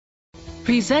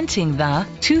Presenting the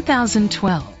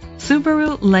 2012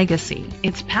 Subaru Legacy.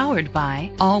 It's powered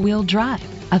by all-wheel drive,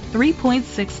 a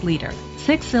 3.6-liter,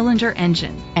 6-cylinder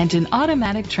engine, and an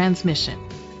automatic transmission.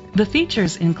 The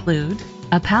features include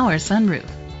a power sunroof,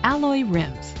 alloy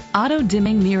rims,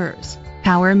 auto-dimming mirrors,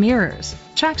 power mirrors,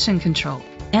 traction control,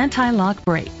 anti-lock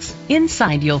brakes.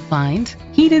 Inside you'll find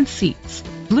heated seats,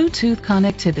 Bluetooth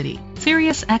connectivity,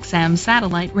 Sirius XM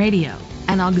satellite radio,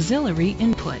 an auxiliary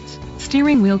input,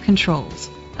 steering wheel controls,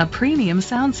 a premium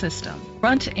sound system,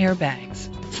 front airbags,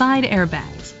 side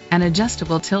airbags, an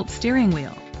adjustable tilt steering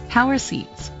wheel, power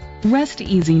seats. Rest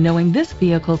easy knowing this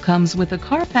vehicle comes with a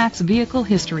Carfax Vehicle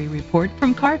History Report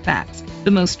from Carfax,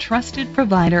 the most trusted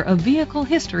provider of vehicle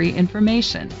history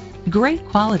information. Great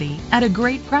quality at a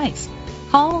great price.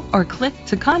 Call or click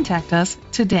to contact us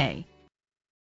today.